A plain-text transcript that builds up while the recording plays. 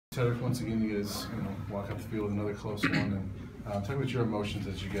Tedric, once again, you guys walk up the field with another close one. And talk about your emotions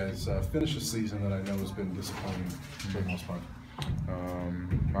as you guys finish a season that I know has been disappointing for the most part.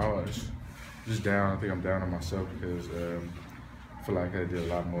 I was just down. I think I'm down on myself because I feel like I did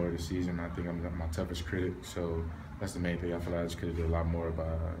a lot more this season. I think I'm my toughest critic, so that's the main thing. I feel like I just could have did a lot more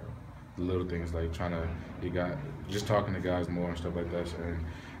about the little things, like trying to just talking to guys more and stuff like that. And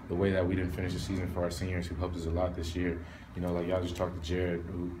the way that we didn't finish the season for our seniors, who helped us a lot this year. Like y'all just talked to Jared,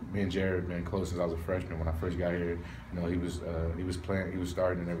 me and Jared have been close since I was a freshman. When I first got here, he was playing, he was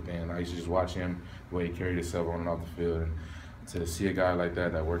starting and everything, and I used to just watch him, the way he carried himself on and off the field. And to see a guy like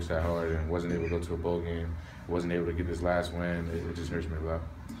that works that hard and wasn't able to go to a bowl game, wasn't able to get this last win, it just hurts me a lot.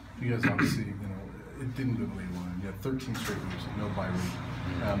 You guys obviously, it didn't go the way you wanted. You had 13 straight weeks, no bye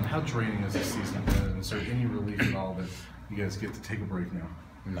week. How draining has this season been? And is there any relief at all that you guys get to take a break now?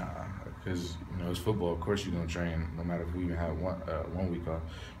 Nah, because it's football. Of course you're gonna train, no matter if we even have one week off.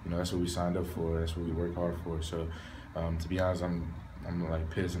 That's what we signed up for. That's what we work hard for. So, to be honest, I'm like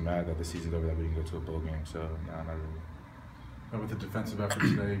pissed and mad that the season's over, that we didn't go to a bowl game. So, nah, not really. And with the defensive effort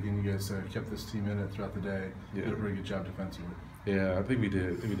today, again, you guys kept this team in it throughout the day. Yeah. Did a pretty good job defensively. Yeah, I think we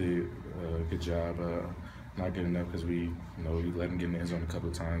did. A good job. Not good enough because we let them get in the end zone a couple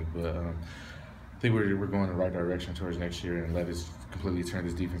of times, but. I think we're going in the right direction towards next year, and Levis completely turned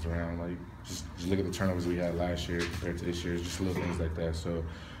this defense around. Like just look at the turnovers we had last year compared to this year, just little things like that. So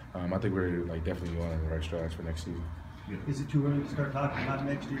I think we're definitely going in the right strides for next season. Yeah. Is it too early to start talking about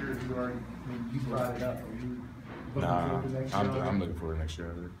next year? If you already you brought it up, are you looking forward to next year? I'm looking forward to next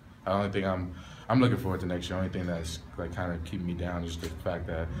year. The only thing I'm looking forward to next year. The only thing that's kind of keeping me down is the fact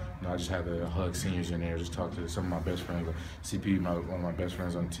that I just had to hug seniors in there, just talk to some of my best friends. Like CP, one of my best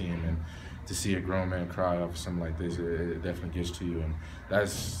friends on the team, and to see a grown man cry off something like this, it definitely gets to you. And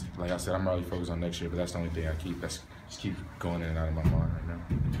that's, like I said, I'm really focused on next year, but that's the only thing I just keep going in and out of my mind right now.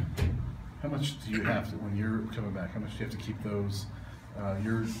 How much do you have to, when you're coming back, how much do you have to keep those,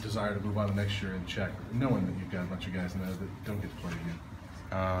 your desire to move on to next year in check, knowing that you've got a bunch of guys in there that don't get to play again?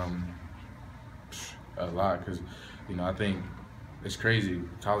 A lot, because I think it's crazy.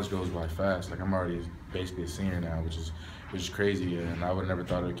 College goes by fast. Like I'm already basically a senior now, which is crazy, and I would have never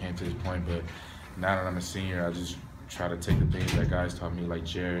thought it came to this point. But now that I'm a senior, I just try to take the things that guys taught me, like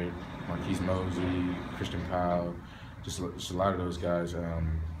Jared, Marquise Mosley, Christian Powell, just a lot of those guys.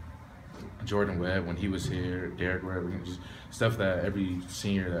 Jordan Webb when he was here, Derek Webb, just stuff that every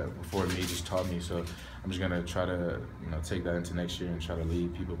senior that before me just taught me. So I'm just gonna try to take that into next year and try to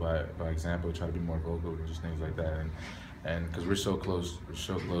lead people by example, try to be more vocal and just things like that. And because we're so close,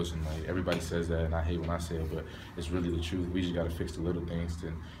 and like everybody says that, and I hate when I say it, but it's really the truth. We just got to fix the little things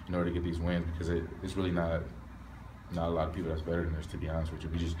in order to get these wins, because it's really not a lot of people that's better than us, to be honest with you.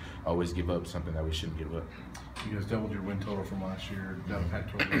 We just always give up something that we shouldn't give up. You guys doubled your win total from last year, got a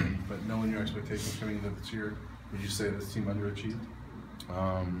Pac-12 win, but knowing your expectations coming into this year, would you say this team underachieved?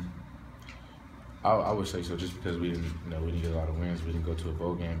 I would say so, just because we didn't get a lot of wins, we didn't go to a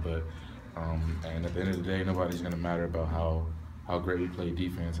bowl game, but and at the end of the day, nobody's going to matter about how great we played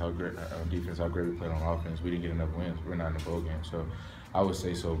defense, how great we played on offense. We didn't get enough wins. We're not in a bowl game, so I would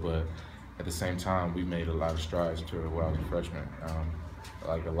say so. But at the same time, we made a lot of strides to when I was a freshman.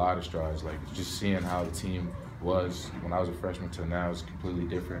 Like a lot of strides. Like just seeing how the team was when I was a freshman to now is completely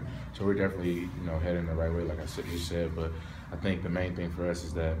different. So we're definitely heading the right way, like I just said. But I think the main thing for us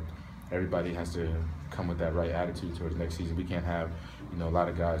is that everybody has to come with that right attitude towards next season. We can't have a lot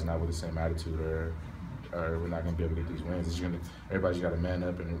of guys not with the same attitude, or we're not going to be able to get these wins. Everybody's got to man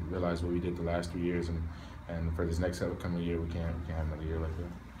up and realize what we did the last 3 years, and for this next upcoming year, we can't have another year like that.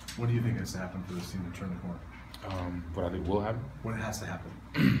 What do you think has to happen for this team to turn the corner? What I think will happen? What has to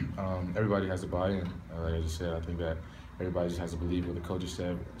happen? Everybody has to buy in. Like I just said, I think that everybody just has to believe what the coaches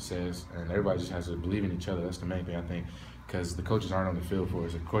says, and everybody just has to believe in each other. That's the main thing, I think, because the coaches aren't on the field for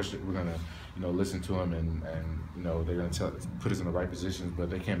us. Of course, we're gonna listen to them, and they're gonna put us in the right positions, but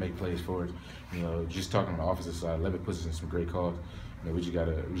they can't make plays for us. Just talking on the offensive side, Levitt puts us in some great calls. We just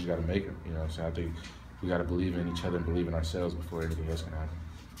gotta make them. So I think we gotta believe in each other and believe in ourselves before anything else can happen.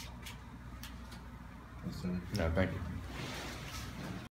 Yes, sir. Yeah, thank you.